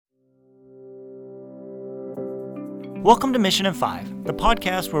Welcome to Mission in 5, the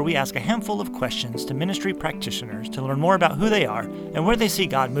podcast where we ask a handful of questions to ministry practitioners to learn more about who they are and where they see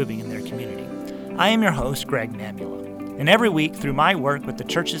God moving in their community. I am your host, Greg Mamula, and every week through my work with the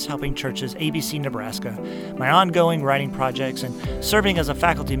Churches Helping Churches ABC Nebraska, my ongoing writing projects, and serving as a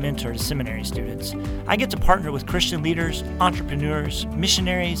faculty mentor to seminary students, I get to partner with Christian leaders, entrepreneurs,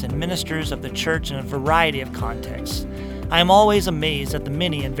 missionaries, and ministers of the church in a variety of contexts. I am always amazed at the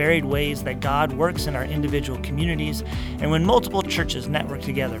many and varied ways that God works in our individual communities and when multiple churches network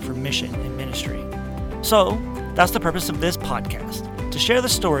together for mission and ministry. So, that's the purpose of this podcast, to share the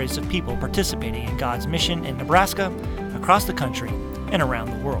stories of people participating in God's mission in Nebraska, across the country, and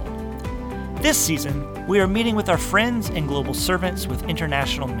around the world. This season, we are meeting with our friends and global servants with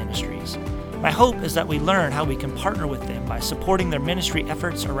international ministries. My hope is that we learn how we can partner with them by supporting their ministry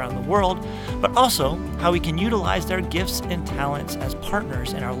efforts around the world, but also how we can utilize their gifts and talents as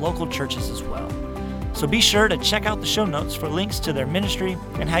partners in our local churches as well. So be sure to check out the show notes for links to their ministry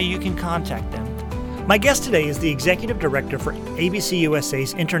and how you can contact them. My guest today is the Executive Director for ABC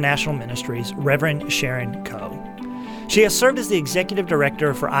USA's International Ministries, Reverend Sharon Coe. She has served as the Executive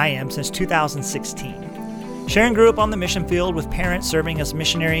Director for IM since 2016. Sharon grew up on the mission field with parents serving as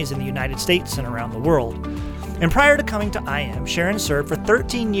missionaries in the United States and around the world. And prior to coming to IM, Sharon served for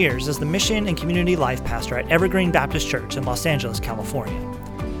 13 years as the Mission and Community Life Pastor at Evergreen Baptist Church in Los Angeles, California.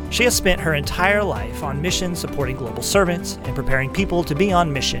 She has spent her entire life on mission supporting global servants and preparing people to be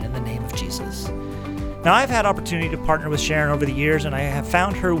on mission in the name of Jesus. Now, I've had opportunity to partner with Sharon over the years, and I have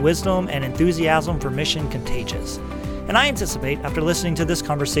found her wisdom and enthusiasm for mission contagious. And I anticipate, after listening to this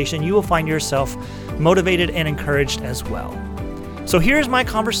conversation, you will find yourself motivated and encouraged as well. So here's my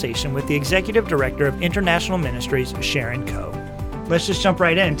conversation with the Executive Director of International Ministries, Sharon Coe. Let's just jump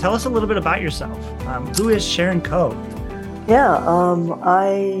right in. Tell us a little bit about yourself. Who is Sharon Coe? Yeah,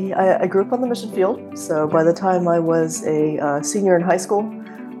 I grew up on the mission field. So by the time I was a senior in high school,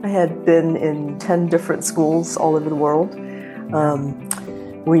 I had been in 10 different schools all over the world.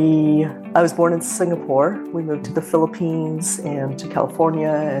 I was born in Singapore. We moved to the Philippines and to California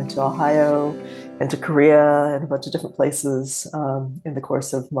and to Ohio and to Korea and a bunch of different places in the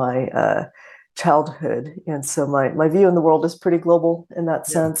course of my childhood. And so my view in the world is pretty global in that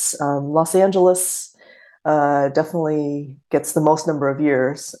sense. Los Angeles definitely gets the most number of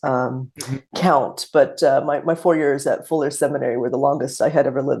years count, but my 4 years at Fuller Seminary were the longest I had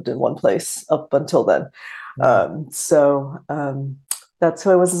ever lived in one place up until then. That's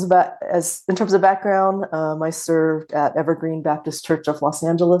who I was as in terms of background. I served at Evergreen Baptist Church of Los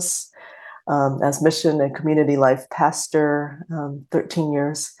Angeles as mission and community life pastor 13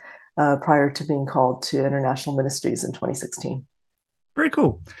 years prior to being called to International Ministries in 2016. Very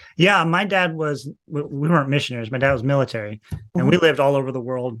cool. Yeah, my dad we weren't missionaries. My dad was military, and we lived all over the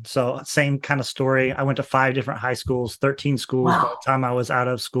world. So same kind of story. I went to 5 different high schools, 13 schools by the time I was out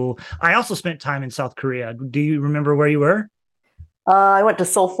of school. I also spent time in South Korea. Do you remember where you were? I went to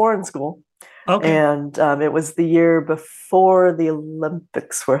Seoul Foreign School, and it was the year before the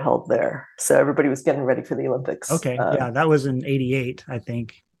Olympics were held there. So everybody was getting ready for the Olympics. Okay, that was in 88, I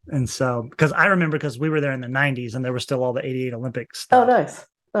think. And so, because I remember we were there in the 90s and there were still all the 88 Olympics stuff.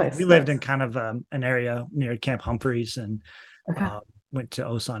 Oh, nice. We lived in kind of an area near Camp Humphreys and went to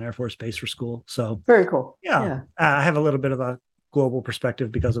Osan Air Force Base for school. So very cool. Yeah. I have a little bit of a global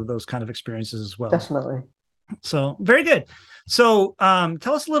perspective because of those kind of experiences as well. Definitely. So very good. So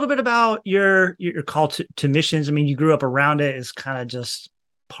tell us a little bit about your call to missions. I mean, you grew up around it. It's kind of just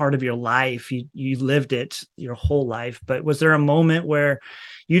part of your life. You lived it your whole life. But was there a moment where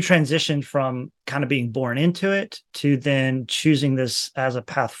you transitioned from kind of being born into it to then choosing this as a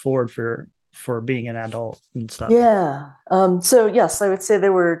path forward for being an adult and stuff? Yeah. So yes, I would say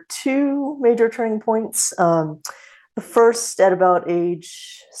there were 2 major turning points. The first at about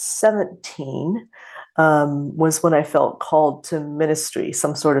age 17. Was when I felt called to ministry,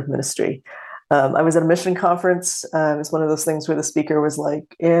 some sort of ministry. I was at a mission conference. It was one of those things where the speaker was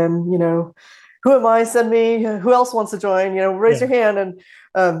like, and, who am I? Send me. Who else wants to join? Raise your hand.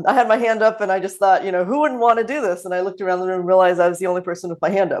 And I had my hand up and I just thought, who wouldn't want to do this? And I looked around the room and realized I was the only person with my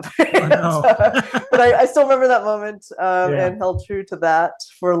hand up. Oh, no. But I still remember that moment and held true to that.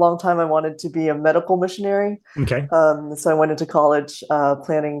 For a long time, I wanted to be a medical missionary. Okay. So I went into college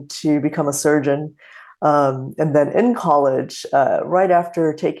planning to become a surgeon. And then in college, right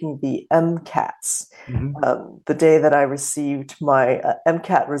after taking the MCATs, the day that I received my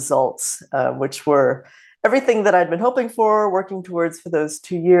MCAT results, which were everything that I'd been hoping for, working towards for those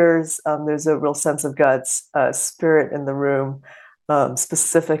 2 years, there's a real sense of God's spirit in the room,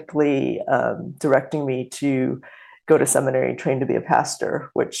 specifically directing me to go to seminary, train to be a pastor,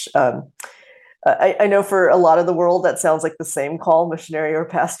 which I know for a lot of the world that sounds like the same call, missionary or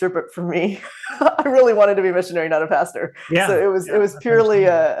pastor, but for me, I really wanted to be missionary, not a pastor. So Yeah, it was that's purely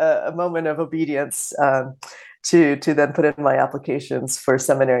understandable. a moment of obedience, to then put in my applications for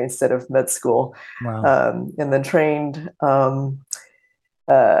seminary instead of med school, Wow. and then trained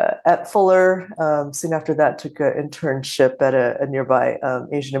at Fuller. Soon after that, took an internship at a nearby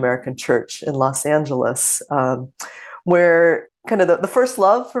Asian American church in Los Angeles, where kind of the first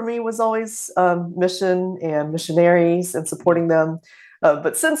love for me was always mission and missionaries and supporting them.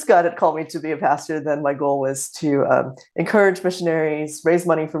 But since God had called me to be a pastor, then my goal was to encourage missionaries, raise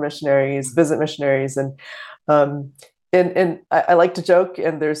money for missionaries, visit missionaries, um, and I like to joke,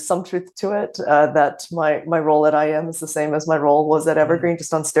 and there's some truth to it, that my role at IM is the same as my role was at Yeah. Evergreen,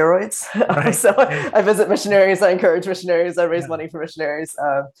 just on steroids. Right. So Right. I visit missionaries, I encourage missionaries, I raise Yeah. money for missionaries,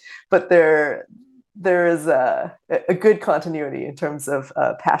 but there is a good continuity in terms of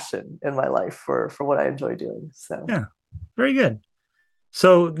passion in my life for what I enjoy doing. So Yeah. Very good.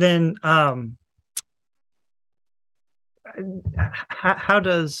 So then, how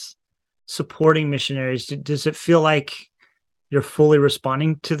does supporting missionaries, does it feel like you're fully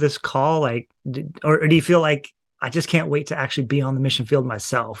responding to this call? Like, or do you feel like I just can't wait to actually be on the mission field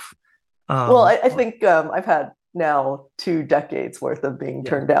myself? well, Um, I think I've had now 2 decades worth of being yeah.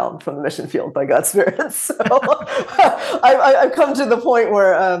 turned down from the mission field by God's Spirit. So I've come to the point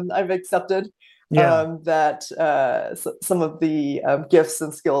where I've accepted Yeah. that some of the gifts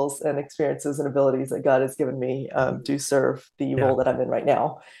and skills and experiences and abilities that God has given me do serve the Yeah. role that I'm in right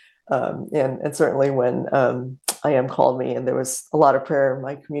now. And certainly when I am called me, and there was a lot of prayer in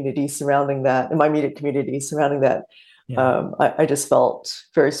my community surrounding that, in my immediate community surrounding that, Yeah. I just felt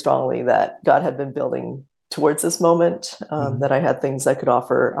very strongly that God had been building towards this moment, Mhm. that I had things I could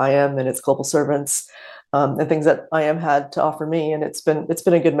offer IM and its global servants, and things that IM had to offer me, and it's been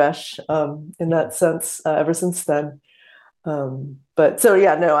a good mesh in Yeah. that sense ever since then. But so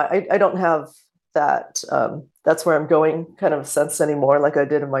yeah, no, I don't have that. That's where I'm going kind of sense anymore, like I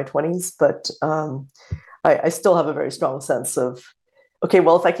did in my 20s. But I still have a very strong sense of, okay,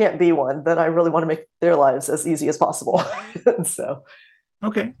 well, if I can't be one, then I really want to make their lives as easy as possible. So,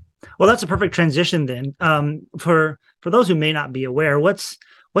 Okay. Well, that's a perfect transition then. For those who may not be aware, what's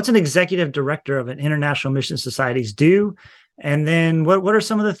an executive director of an international mission societies do? And then what are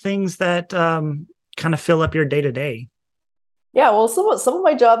some of the things that kind of fill up your day to day? yeah, well, some of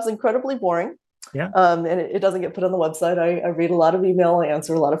my job's incredibly boring. Yeah. And it doesn't get put on the website. I read a lot of email, I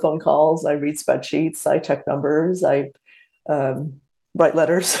answer a lot of phone calls, I read spreadsheets, I check numbers, I um, write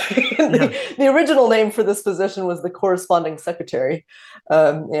letters. Yeah. The original name for this position was the corresponding secretary.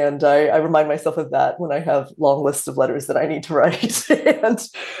 And I remind myself of that when I have long lists of letters that I need to write. And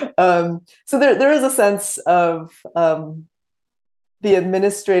so there is a sense of the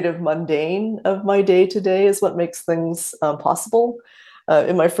administrative mundane of my day to day is what makes things possible.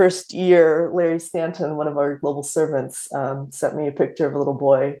 In my first year, Larry Stanton, one of our global servants, sent me a picture of a little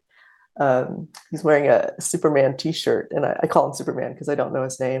boy. He's wearing a Superman T-shirt, and I call him Superman because I don't know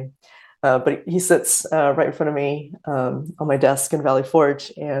his name. But he sits right in front of me on my desk in Valley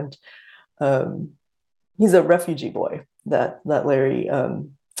Forge, and um, he's a refugee boy that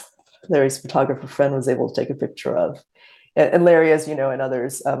Larry's photographer friend was able to take a picture of. And Larry, as you know, and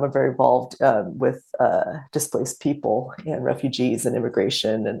others are very involved with displaced people and refugees and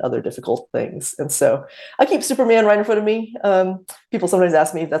immigration and other difficult things. And so I keep Superman right in front of me. People sometimes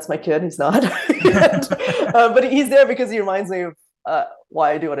ask me if that's my kid. He's not. And, but he's there because he reminds me of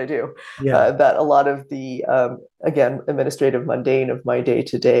why I do what I do. Yeah. That a lot of the, again, administrative mundane of my day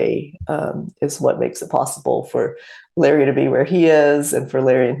to day is what makes it possible for Larry to be where he is, and for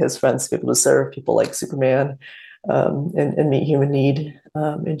Larry and his friends to be able to serve people like Superman, and meet human need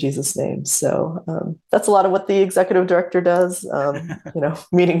in Jesus' name. So that's a lot of what the executive director does.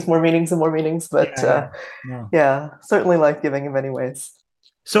 Meetings, more meetings, and more meetings. But Yeah. Yeah. No. yeah, certainly life giving in many ways.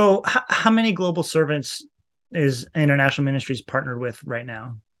 So how many global servants is International Ministries partnered with right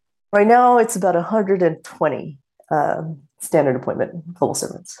now? Right now, it's about 120 standard appointment global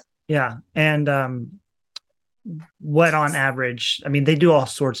servants. Yeah. And what on average, I mean, they do all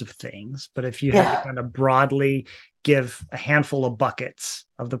sorts of things, but if you had to Yeah. kind of broadly give a handful of buckets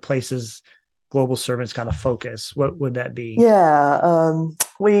of the places global servants kind of focus, what would that be? Yeah.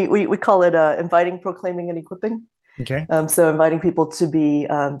 We call it inviting, proclaiming, and equipping. Okay. So inviting people to be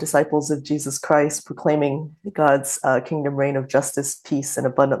disciples of Jesus Christ, proclaiming God's kingdom reign of justice, peace, and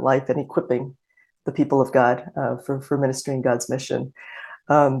abundant life, and equipping the people of God for ministering God's mission.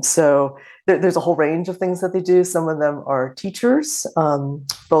 So there's a whole range of things that they do. Some of them are teachers,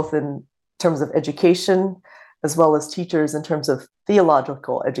 both in terms of education, as well as teachers in terms of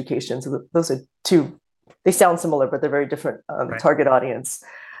theological education. So those are two, they sound similar, but they're very different target audience.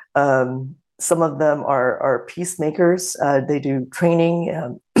 Some of them are peacemakers. They do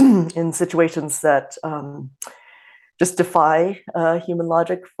training in situations that just defy human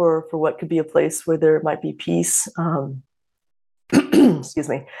logic for what could be a place where there might be peace. Excuse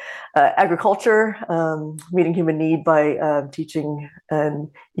me. Agriculture, meeting human need by teaching and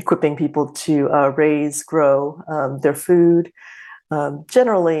equipping people to raise, grow their food.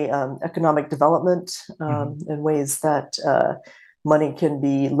 Generally, economic development in ways that money can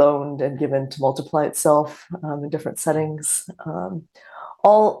be loaned and given to multiply itself in different settings.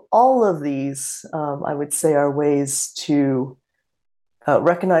 All of these, I would say, are ways to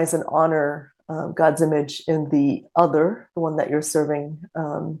recognize and honor God's image in the other, the one that you're serving,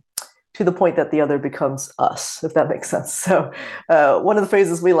 to the point that the other becomes us, if that makes sense. So one of the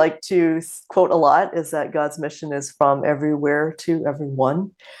phrases we like to quote a lot is that God's mission is from everywhere to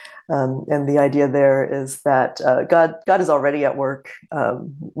everyone. And the idea there is that God is already at work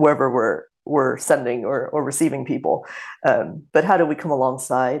wherever we're sending or receiving people. But how do we come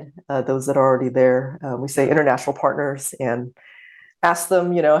alongside those that are already there? We say international partners and ask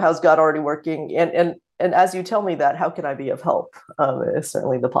them, how's God already working? And as you tell me that, how can I be of help? Is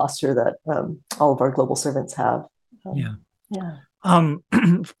certainly the posture that all of our global servants have. Yeah.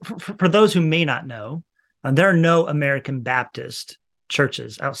 For those who may not know, there are no American Baptist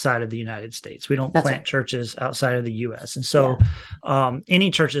churches outside of the United States. We don't plant churches outside of the U.S. And so any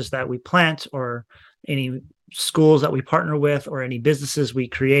churches that we plant or any schools that we partner with or any businesses we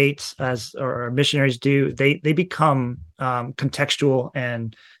create or our missionaries do, they become contextual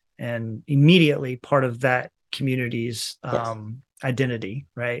and immediately part of that community's identity,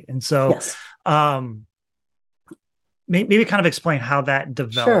 right? And so maybe kind of explain how that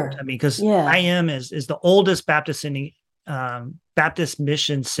developed. Sure. I mean, because IM is the oldest Baptist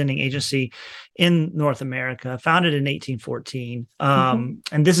mission sending agency in North America, founded in 1814.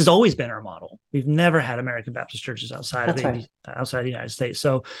 And this has always been our model. We've never had American Baptist churches outside of the United States.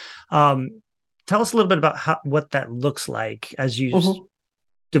 So tell us a little bit about what that looks like as you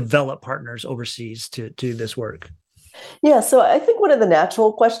develop partners overseas to do this work. Yeah, so I think one of the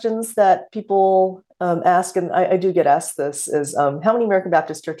natural questions that people ask, and I do get asked this, is how many American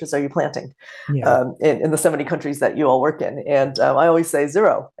Baptist churches are you planting in the 70 countries that you all work in? And I always say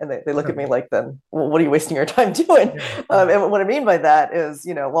 0. And they look at me like, then what are you wasting your time doing? And what I mean by that is,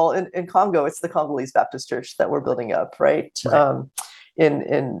 well, in Congo, it's the Congolese Baptist Church that we're building up, right?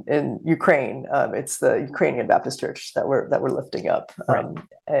 In Ukraine, it's the Ukrainian Baptist Church that we're lifting up,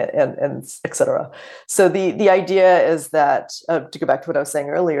 and et cetera. So the idea is that to go back to what I was saying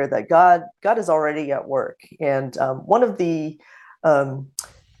earlier, that God is already at work, and one of the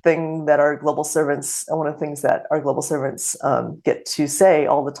things that our global servants get to say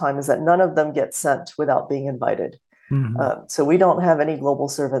all the time is that none of them get sent without being invited. So we don't have any global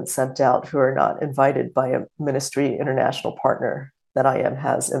servants sent out who are not invited by a ministry international partner that IM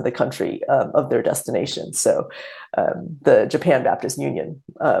has in the country of their destination. So the Japan Baptist Union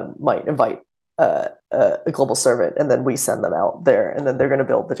might invite a global servant, and then we send them out there, and then they're going to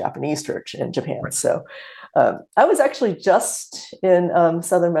build the Japanese church in Japan. So I was actually just in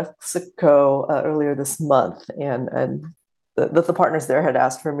southern Mexico earlier this month, and the partners there had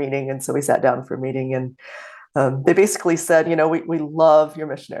asked for a meeting, and so we sat down for a meeting, and they basically said, we love your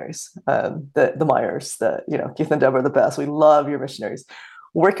missionaries, the Myers, Keith and Deborah are the best. We love your missionaries.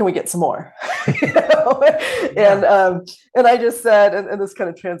 Where can we get some more? And I just said, and this kind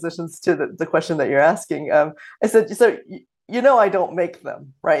of transitions to the question that you're asking. I said, so I don't make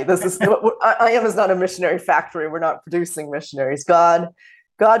them, right? This is IM is not a missionary factory. We're not producing missionaries.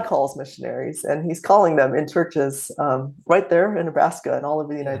 God calls missionaries, and he's calling them in churches right there in Nebraska and all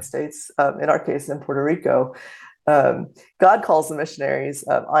over the United States, in our case, in Puerto Rico. God calls the missionaries.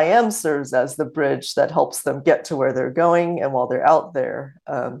 IM serves as the bridge that helps them get to where they're going. And while they're out there,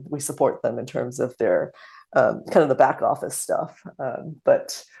 we support them in terms of their kind of the back office stuff.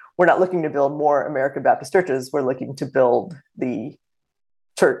 But we're not looking to build more American Baptist churches. We're looking to build the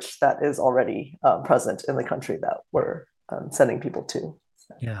church that is already present in the country that we're sending people to.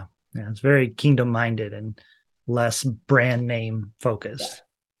 Yeah, it's very kingdom-minded and less brand name focused.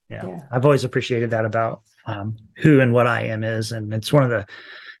 Yeah. I've always appreciated that about who and what IM is, and it's one of the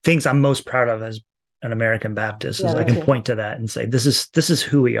things I'm most proud of as an American Baptist. Is I can point to that and say, this is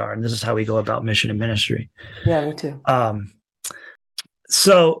who we are, and this is how we go about mission and ministry. Yeah, me too.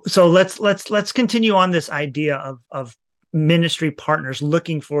 So let's continue on this idea of ministry partners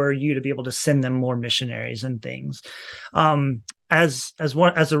looking for you to be able to send them more missionaries and things. as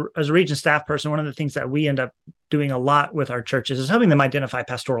a region staff person, one of the things that we end up doing a lot with our churches is helping them identify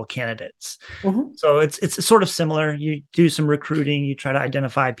pastoral candidates. Mm-hmm. So it's sort of similar. You do some recruiting, you try to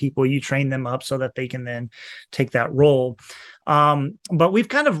identify people, you train them up so that they can then take that role. But we've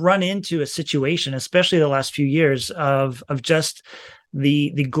kind of run into a situation, especially the last few years, of just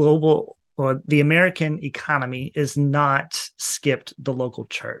the global or the American economy is not skipped the local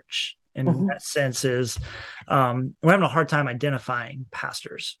church. And Mm-hmm. that sense is we're having a hard time identifying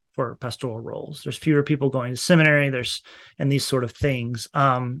pastors for pastoral roles. There's fewer people going to seminary. And these sort of things.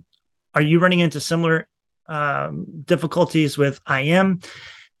 Are you running into similar difficulties with IM?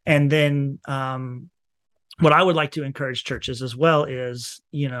 And then what I would like to encourage churches as well is,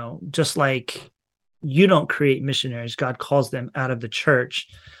 just like you don't create missionaries, God calls them out of the church.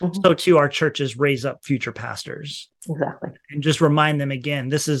 Mm-hmm. So too, our churches raise up future pastors. Exactly. And just remind them again,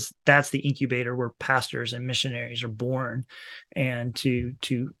 that's the incubator where pastors and missionaries are born, and to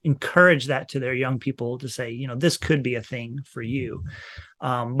encourage that to their young people to say, this could be a thing for you.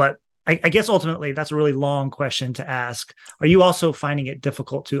 But I guess ultimately that's a really long question to ask. Are you also finding it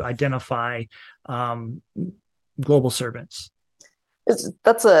difficult to identify global servants?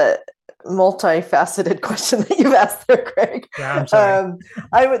 That's a multifaceted question that you've asked there, Greg. Yeah, I'm sorry.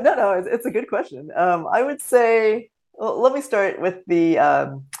 It's a good question. I would say, well, let me start with the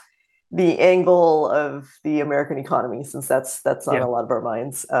angle of the American economy, since that's on a lot of our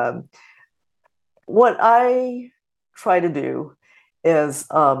minds. What I try to do is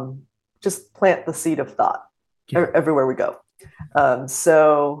just plant the seed of thought everywhere we go.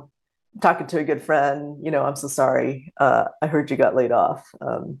 So talking to a good friend, I'm so sorry. I heard you got laid off.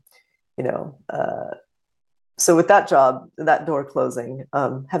 So with that job, that door closing,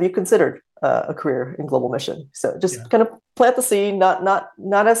 have you considered a career in global mission? So just kind of plant the seed, not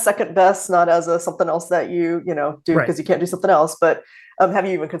as second best, not as something else that you do because you can't do something else, but have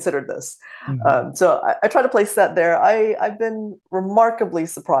you even considered this? Mm-hmm. So I try to place that there. I've been remarkably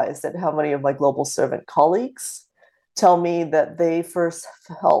surprised at how many of my global servant colleagues tell me that they first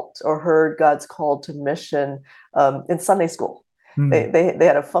felt or heard God's call to mission in Sunday school. They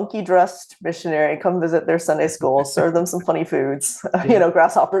had a funky dressed missionary come visit their Sunday school, serve them some funny foods,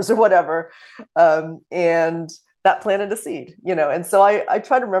 grasshoppers or whatever. And that planted a seed, and so I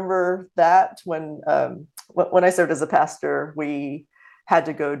try to remember that when I served as a pastor, we had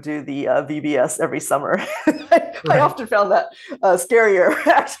to go do the VBS every summer. I often found that scarier,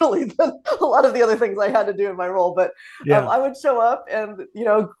 actually, than a lot of the other things I had to do in my role. But I would show up and,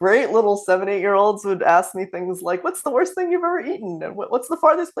 great little 7, 8-year-olds would ask me things like, what's the worst thing you've ever eaten? And what's the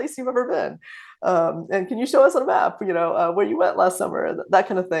farthest place you've ever been? And can you show us on a map, where you went last summer, that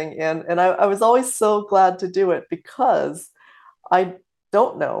kind of thing. And I was always so glad to do it because I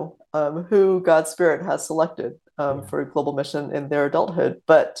don't know who God's Spirit has selected for global mission in their adulthood.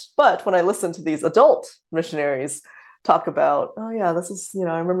 But when I listen to these adult missionaries talk about, oh yeah, this is,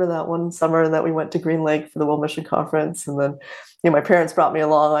 I remember that one summer that we went to Green Lake for the World Mission Conference. And then, my parents brought me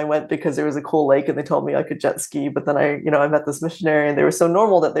along. I went because there was a cool lake and they told me I could jet ski. But then I met this missionary and they were so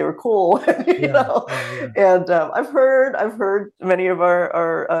normal that they were cool, And I've heard many of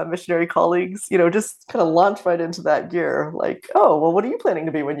our missionary colleagues, just kind of launch right into that gear. Like, oh, well, what are you planning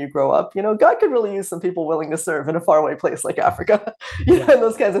to be when you grow up? God could really use some people willing to serve in a faraway place like Africa, and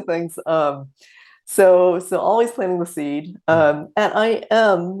those kinds of things. So always planting the seed.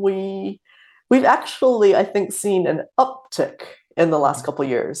 And we've actually, I think, seen an uptick in the last couple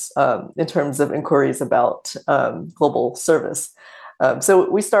of years in terms of inquiries about global service. So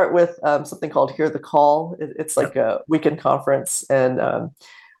we start with something called Hear the Call. It's like a weekend conference, and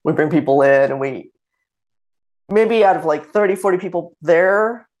we bring people in, and we maybe out of like 30, 40 people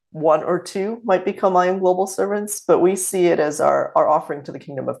there, 1 or 2 might become IM Global servants, but we see it as our offering to the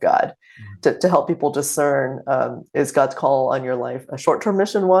kingdom of God to help people discern, is God's call on your life a short-term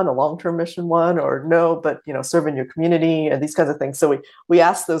mission one, a long-term mission one, or no, but serve in your community and these kinds of things. So we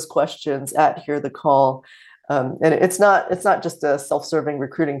ask those questions at Hear the Call. And it's not just a self-serving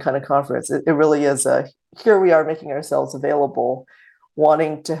recruiting kind of conference. It really is here we are making ourselves available,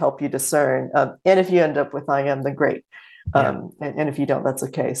 wanting to help you discern. And if you end up with IM, then great. And if you don't, that's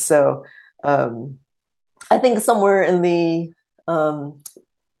okay. So I think somewhere in the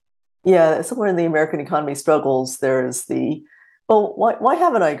American economy struggles, there's why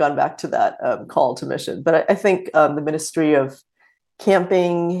haven't I gone back to that call to mission? But I think the ministry of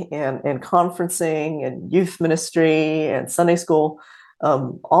camping and conferencing and youth ministry and Sunday school,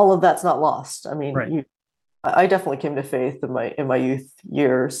 all of that's not lost. I mean, I definitely came to faith in my youth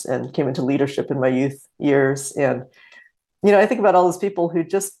years and came into leadership in my youth years. And I think about all those people who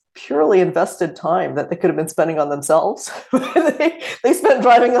just purely invested time that they could have been spending on themselves. They spent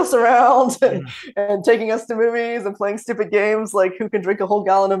driving us around and taking us to movies and playing stupid games like who can drink a whole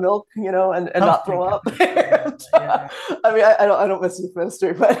gallon of milk, and not throw up. I mean, I don't miss youth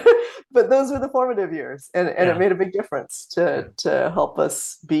ministry, but those were the formative years, and it made a big difference to help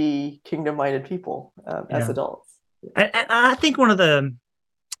us be kingdom-minded people as adults. I think one of the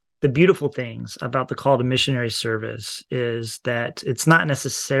beautiful things about the call to missionary service is that it's not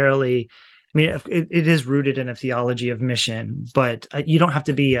necessarily, I mean, it is rooted in a theology of mission, but you don't have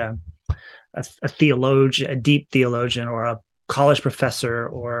to be a theologian, a deep theologian, or a college professor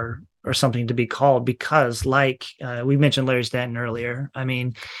or something to be called, because like we mentioned Larry Stanton earlier. I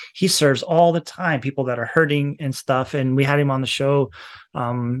mean, he serves all the time, people that are hurting and stuff. And we had him on the show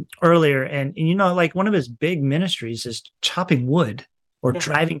earlier. And like one of his big ministries is chopping wood or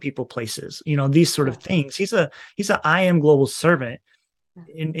driving people places, these sort of things. He's a I am global servant,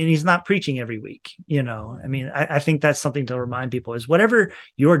 and he's not preaching every week. I mean, I think that's something to remind people is whatever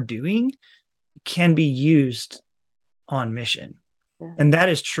you're doing can be used on mission. And that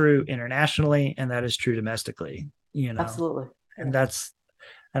is true internationally, and that is true domestically, Absolutely. And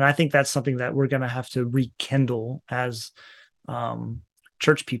I think that's something that we're going to have to rekindle as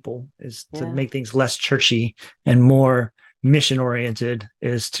church people, is to make things less churchy and more mission oriented,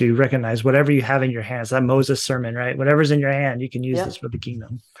 is to recognize whatever you have in your hands. That Moses sermon, right? Whatever's in your hand, you can use this for the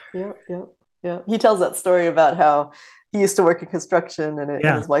kingdom. Yeah. He tells that story about how he used to work in construction, and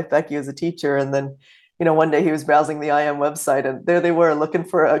his wife Becky was a teacher, and then one day he was browsing the IM website, and there they were looking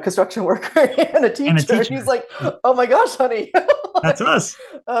for a construction worker and a teacher. And he's like, "Oh my gosh, honey, that's us."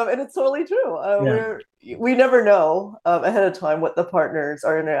 And it's totally true. We never know ahead of time what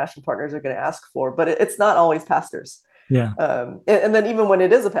our international partners are going to ask for, but it's not always pastors. Yeah. And then even when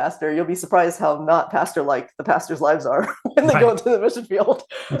it is a pastor, you'll be surprised how not pastor-like the pastors' lives are when they go into the mission field.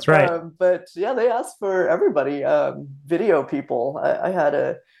 That's right. But they ask for everybody. Video people. I had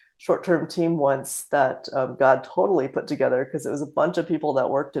a short-term team once that God totally put together, because it was a bunch of people that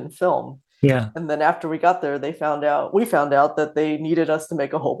worked in film. Yeah. And then after we got there, we found out that they needed us to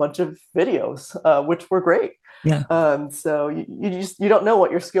make a whole bunch of videos, which were great. Yeah. So you don't know what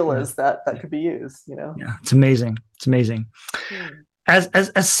your skill is that could be used, Yeah. It's amazing. It's amazing.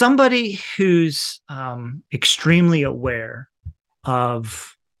 As somebody who's extremely aware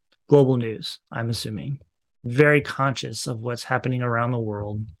of global news, I'm assuming, very conscious of what's happening around the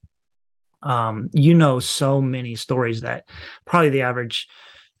world. So many stories that probably the average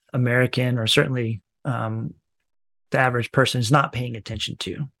American, or certainly the average person, is not paying attention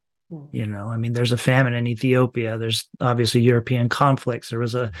to. I mean, there's a famine in Ethiopia. There's obviously European conflicts. There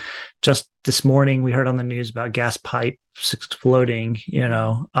was just this morning, we heard on the news about gas pipes exploding. You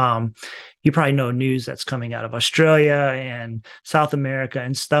probably know news that's coming out of Australia and South America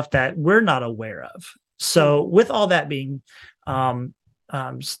and stuff that we're not aware of. So with all that being a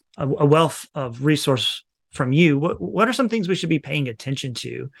wealth of resource from you, what are some things we should be paying attention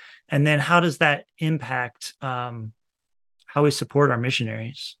to? And then how does that impact how we support our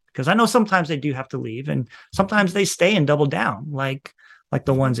missionaries? Because I know sometimes they do have to leave, and sometimes they stay and double down, like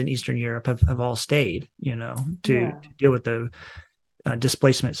the ones in Eastern Europe have all stayed, to deal with the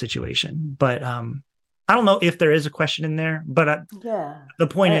displacement situation. But I don't know if there is a question in there, but the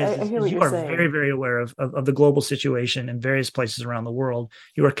point is you are very, very aware of the global situation in various places around the world.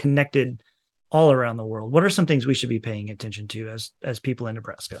 You are connected all around the world. What are some things we should be paying attention to as people in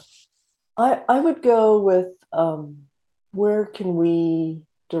Nebraska? I would go with where can we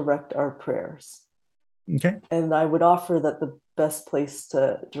direct our prayers? Okay. And I would offer that the best place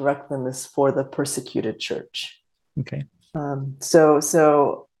to direct them is for the persecuted church. Okay. So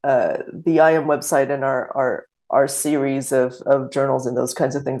the IM website and our series of journals and those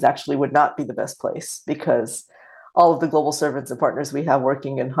kinds of things actually would not be the best place, because all of the global servants and partners we have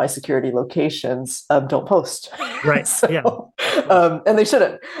working in high security locations don't post. Right. And they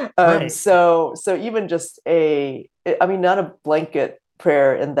shouldn't. Right. So even just not a blanket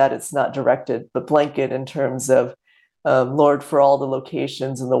prayer in that it's not directed, but blanket in terms of, Lord, for all the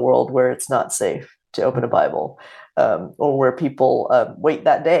locations in the world where it's not safe to open a Bible, or where people wait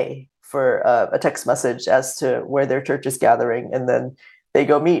that day for a text message as to where their church is gathering, and then they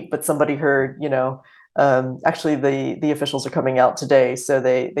go meet, but somebody heard, actually the officials are coming out today, so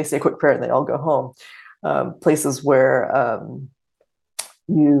they say a quick prayer and they all go home. Places where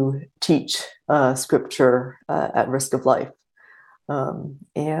you teach scripture at risk of life,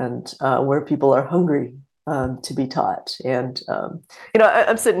 and where people are hungry to be taught. And,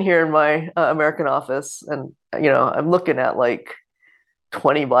 I'm sitting here in my American office, and, I'm looking at like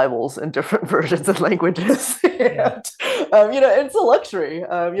 20 Bibles in different versions and languages. And It's a luxury.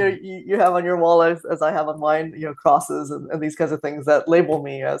 You have on your wall, as I have on mine, crosses and these kinds of things that label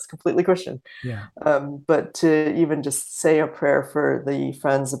me as completely Christian. Yeah. But to even just say a prayer for the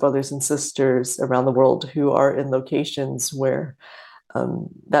friends, the brothers and sisters around the world who are in locations where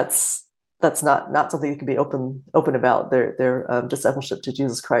that's not something you can be open about their discipleship to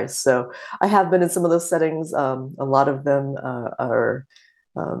Jesus Christ. So I have been in some of those settings. A lot of them are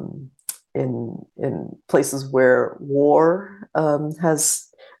in places where war has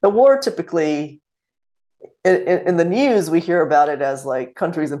the war typically in the news we hear about it as like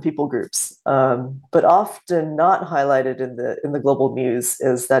countries and people groups, but often not highlighted in the global news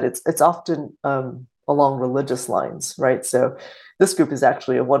is that it's often along religious lines, right? So this group is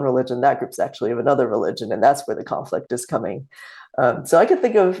actually of one religion, that group's actually of another religion, and that's where the conflict is coming. So I can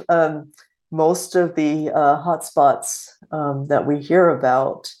think of most of the hotspots that we hear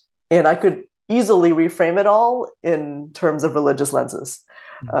about, and I could easily reframe it all in terms of religious lenses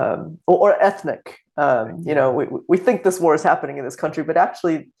or ethnic. We think this war is happening in this country, but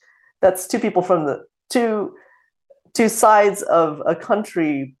actually, that's two people from the two sides of a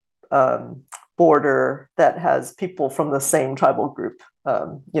country border that has people from the same tribal group,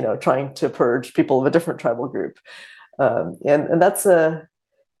 trying to purge people of a different tribal group, and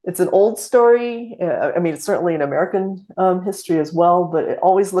it's an old story. I mean, it's certainly in American history as well, but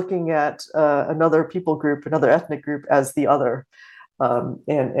always looking at another people group, another ethnic group as the other,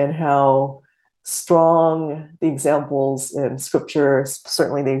 and how strong the examples in Scripture,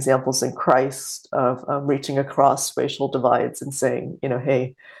 certainly the examples in Christ of reaching across racial divides and saying,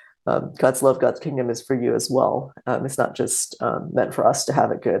 hey, God's love, God's kingdom is for you as well. It's not just meant for us to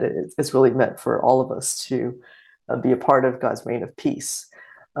have it good. It's really meant for all of us to be a part of God's reign of peace.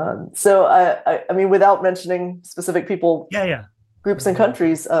 So I mean, without mentioning specific people, groups and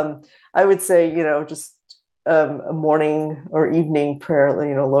countries, I would say, just a morning or evening prayer,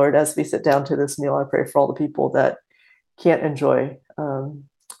 Lord, as we sit down to this meal, I pray for all the people that can't enjoy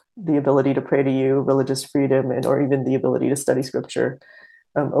the ability to pray to you, religious freedom, or even the ability to study Scripture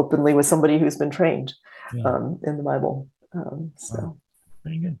openly with somebody who's been trained in the Bible. So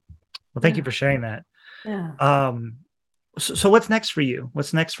very good. Well, thank you for sharing that. Yeah. So what's next for you?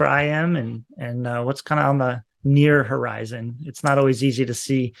 What's next for IM and what's kind of on the near horizon? It's not always easy to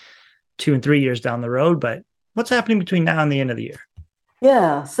see 2 and 3 years down the road, but what's happening between now and the end of the year?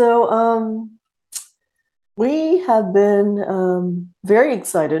 Yeah. So we have been very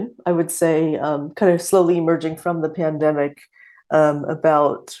excited, I would say, kind of slowly emerging from the pandemic,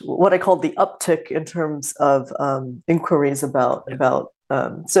 about what I call the uptick in terms of inquiries about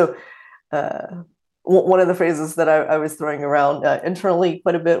one of the phrases that I was throwing around internally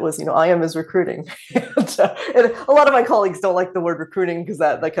quite a bit was, IM is recruiting. And a lot of my colleagues don't like the word recruiting because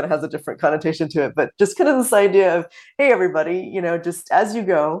that kind of has a different connotation to it. But just kind of this idea of, hey, everybody, just as you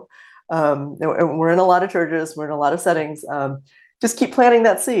go, and we're in a lot of churches, we're in a lot of settings, just keep planting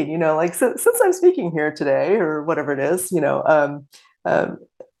that seed, like since I'm speaking here today or whatever it is,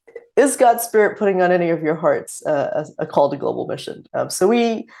 is God's Spirit putting on any of your hearts a call to global mission? So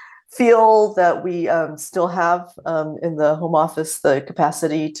we feel that we still have in the home office the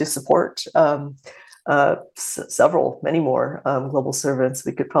capacity to support many more global servants.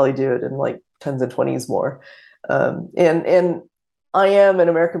 We could probably do it in like 10s and 20s more. And IM and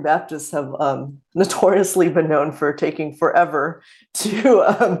American Baptists have notoriously been known for taking forever to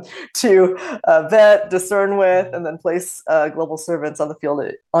vet, discern with, and then place global servants on the field.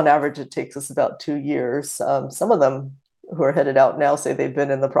 On average, it takes us about 2 years. Some of them who are headed out now say they've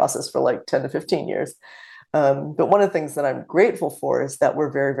been in the process for like 10 to 15 years. But one of the things that I'm grateful for is that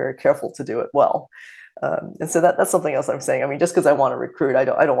we're very, very careful to do it well. And so that's something else I'm saying. I mean, just because I want to recruit, I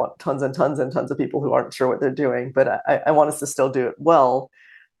don't want tons and tons and tons of people who aren't sure what they're doing, but I want us to still do it well.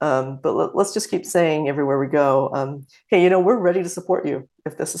 But let's just keep saying everywhere we go, hey, we're ready to support you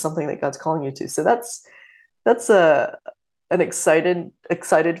if this is something that God's calling you to. So that's an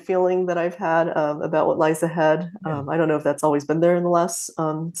excited feeling that I've had about what lies ahead. I don't know if that's always been there in the last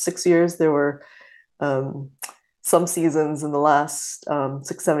 6 years. There were some seasons in the last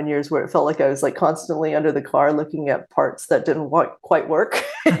 6-7 years where it felt like I was like constantly under the car looking at parts that didn't quite work.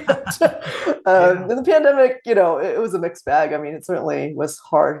 In the pandemic, it was a mixed bag. I mean, it certainly was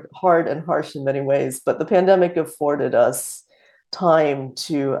hard and harsh in many ways, but the pandemic afforded us time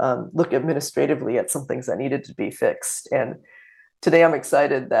to look administratively at some things that needed to be fixed. And today I'm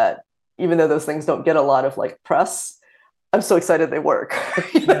excited that even though those things don't get a lot of like press, I'm so excited they work.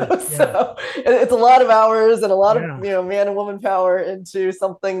 So it's a lot of hours and a lot of man and woman power into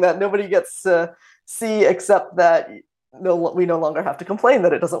something that nobody gets to see except that we no longer have to complain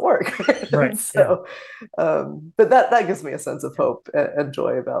that it doesn't work. Right. So, but that gives me a sense of hope and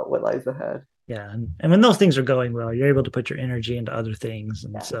joy about what lies ahead. Yeah. And when those things are going well, you're able to put your energy into other things.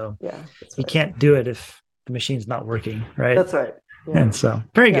 And you can't do it if the machine's not working. Right. That's right. Yeah. And so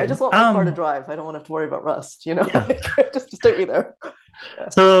very good. I just want my car to drive. I don't want to have to worry about rust, just take me there. Yeah.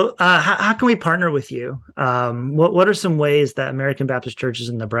 So how can we partner with you? What are some ways that American Baptist churches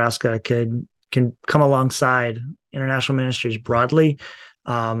in Nebraska can come alongside international ministries broadly,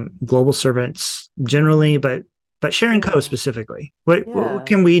 global servants generally, but Sharon Co specifically? What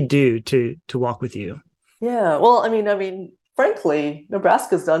can we do to walk with you? Yeah, well, I mean, frankly,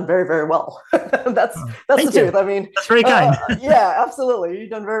 Nebraska's done very, very well. That's the truth. I mean, that's very kind. Yeah, absolutely. You've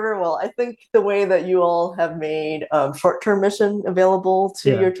done very, very well. I think the way that you all have made short-term mission available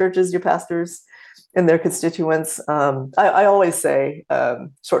to your churches, your pastors, and their constituents. I always say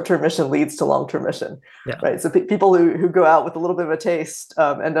short-term mission leads to long-term mission, right? So people who go out with a little bit of a taste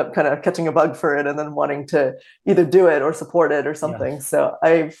end up kind of catching a bug for it and then wanting to either do it or support it or something. Yes. So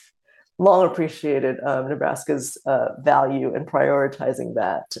I've long appreciated Nebraska's value in prioritizing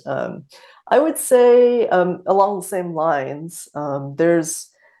that. I would say along the same lines, there's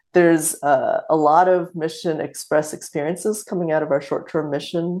a lot of Mission Express experiences coming out of our short-term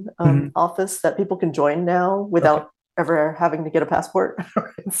mission office that people can join now without ever having to get a passport.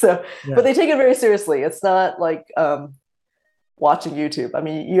 But they take it very seriously. It's not like watching YouTube. I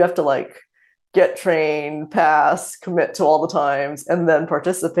mean, you have to get trained, pass, commit to all the times, and then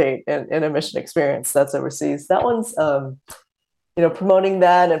participate in a mission experience that's overseas. That one's, promoting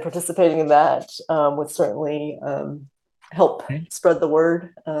that and participating in that would certainly help spread the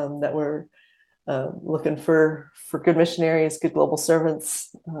word that we're looking for good missionaries, good global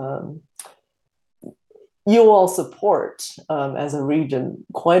servants. You all support, as a region,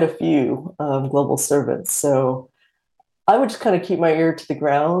 quite a few global servants. So I would just kind of keep my ear to the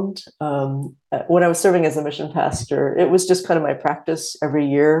ground. When I was serving as a mission pastor, it was just kind of my practice every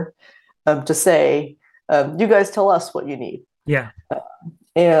year to say, you guys tell us what you need. Yeah.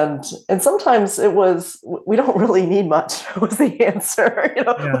 And sometimes it was, we don't really need much was the answer.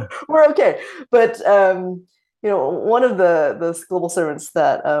 We're okay. But, one of the global servants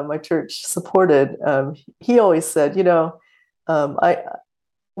that my church supported, he always said,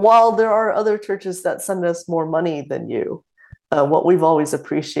 while there are other churches that send us more money than you, what we've always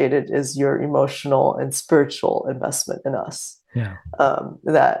appreciated is your emotional and spiritual investment in us. Yeah.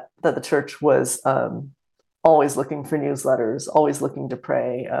 That the church was always looking for newsletters, always looking to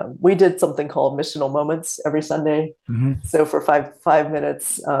pray. We did something called missional moments every Sunday. Mm-hmm. So for five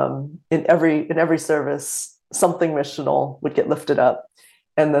minutes in every service, something missional would get lifted up,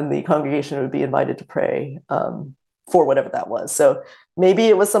 and then the congregation would be invited to pray for whatever that was. So maybe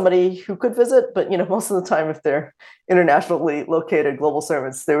it was somebody who could visit, but most of the time, if they're internationally located global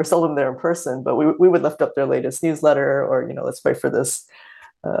servants, they were seldom there in person. But we would lift up their latest newsletter, or let's pray for this.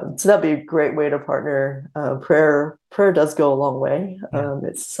 So that'd be a great way to partner. Prayer does go a long way.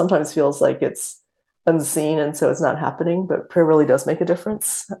 It sometimes feels like it's unseen, and so it's not happening, but prayer really does make a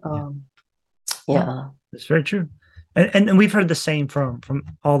difference. That's very true. And we've heard the same from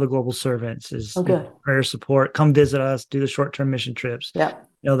all the global servants is prayer support, come visit us, do the short-term mission trips,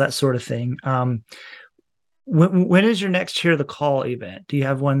 that sort of thing. When is your next Hear the Call event? Do you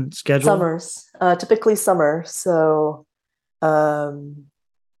have one scheduled? Summers, typically summer. So I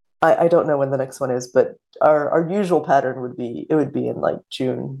don't know when the next one is, but our usual pattern would be in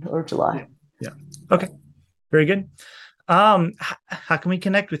June or July. Yeah. Okay. Very good. How can we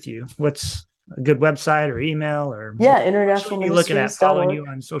connect with you? What's a good website or email or international ministries. Looking at following you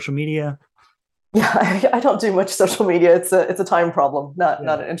on social media? Yeah, I don't do much social media. It's a time problem, not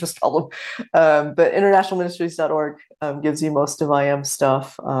an interest problem. But internationalministries.org gives you most of IM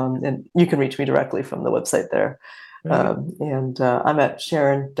stuff, and you can reach me directly from the website there. And I'm at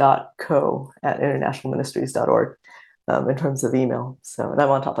sharon.co@internationalministries.org in terms of email. So, and I'm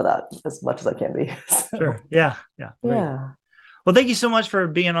on top of that as much as I can be. So. Sure. Yeah. Well, thank you so much for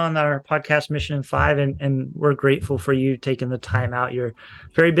being on our podcast, Mission in 5, and we're grateful for you taking the time out. You're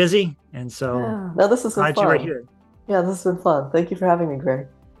very busy, and so this has been fun. You're right here. Yeah, this has been fun. Thank you for having me, Greg.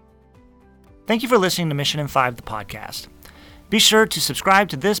 Thank you for listening to Mission in 5, the podcast. Be sure to subscribe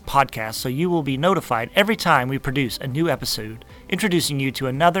to this podcast so you will be notified every time we produce a new episode, introducing you to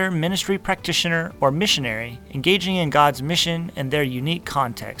another ministry practitioner or missionary engaging in God's mission and their unique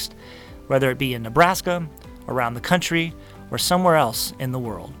context, whether it be in Nebraska, around the country, or somewhere else in the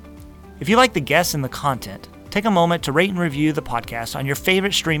world. If you like the guests and the content, take a moment to rate and review the podcast on your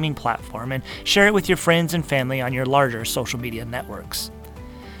favorite streaming platform and share it with your friends and family on your larger social media networks.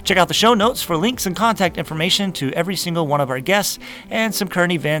 Check out the show notes for links and contact information to every single one of our guests and some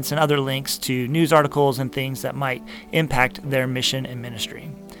current events and other links to news articles and things that might impact their mission and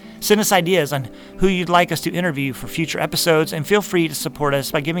ministry. Send us ideas on who you'd like us to interview for future episodes, and feel free to support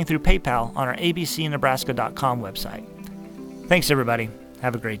us by giving through PayPal on our abcnebraska.com website. Thanks, everybody.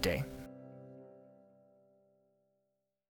 Have a great day.